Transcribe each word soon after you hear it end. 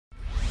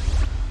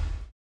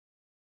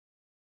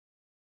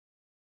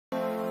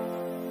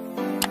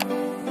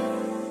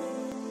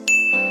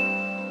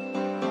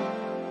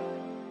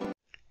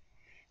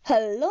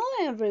Hello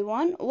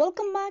everyone,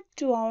 welcome back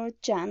to our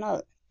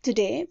channel.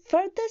 Today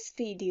for this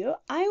video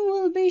I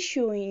will be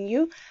showing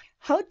you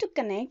how to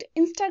connect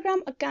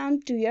Instagram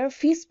account to your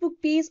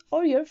Facebook page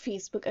or your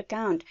Facebook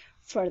account.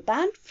 For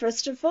that,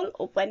 first of all,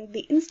 open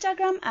the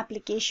Instagram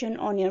application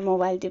on your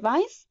mobile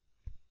device.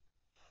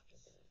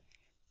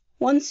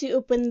 Once you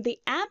open the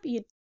app,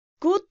 you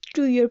go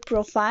to your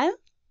profile.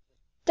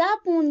 Tap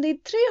on the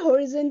three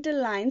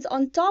horizontal lines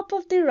on top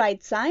of the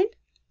right side.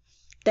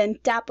 Then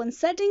tap on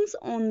settings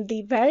on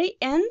the very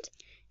end.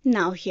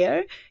 Now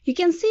here you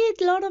can see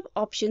a lot of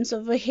options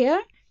over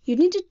here. You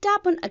need to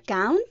tap on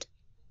account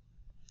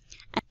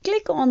and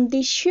click on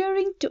the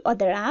sharing to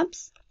other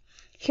apps.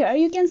 Here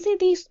you can see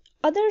these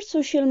other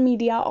social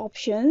media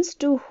options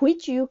to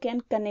which you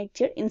can connect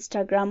your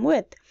Instagram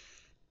with.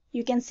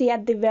 You can see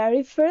at the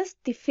very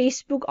first the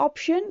Facebook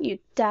option. You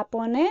tap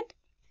on it.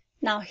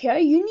 Now here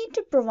you need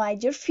to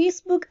provide your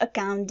Facebook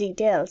account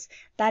details,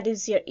 that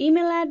is your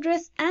email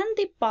address and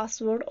the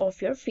password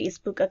of your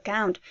Facebook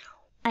account.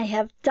 I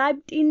have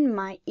typed in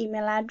my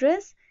email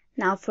address.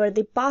 Now for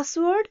the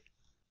password,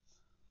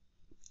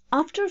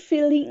 after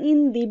filling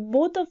in the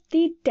both of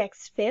the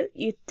text field,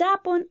 you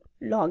tap on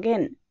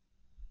login.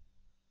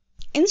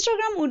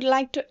 Instagram would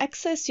like to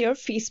access your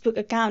Facebook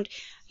account.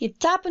 You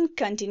tap on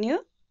continue.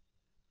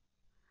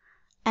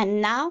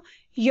 And now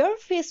your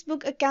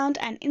Facebook account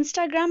and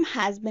Instagram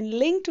has been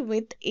linked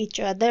with each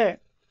other.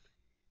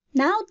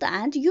 Now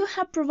that you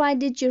have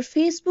provided your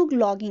Facebook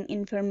login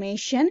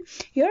information,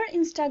 your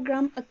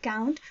Instagram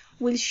account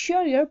will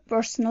show your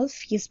personal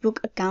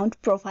Facebook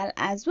account profile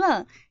as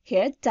well.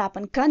 Here tap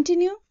on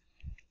continue.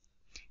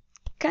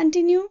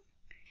 Continue.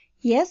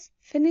 Yes,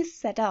 finish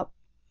setup.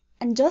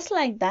 And just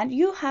like that,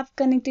 you have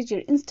connected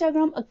your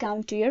Instagram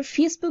account to your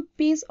Facebook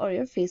page or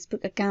your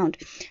Facebook account.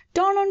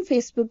 Turn on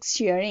Facebook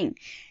sharing.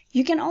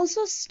 You can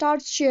also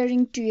start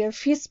sharing to your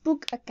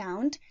Facebook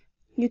account.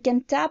 You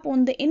can tap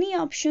on any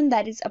option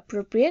that is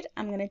appropriate.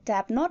 I'm going to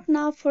tap not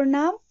now for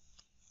now.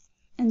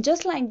 And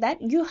just like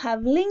that, you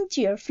have linked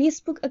your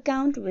Facebook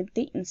account with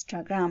the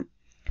Instagram.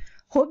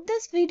 Hope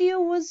this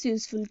video was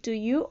useful to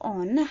you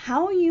on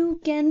how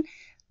you can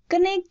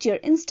connect your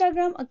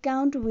Instagram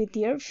account with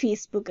your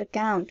Facebook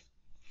account.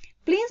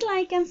 Please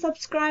like and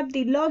subscribe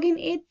the Login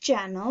Aid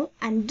channel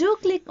and do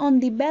click on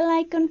the bell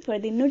icon for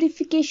the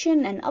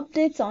notification and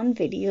updates on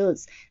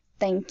videos.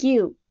 Thank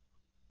you.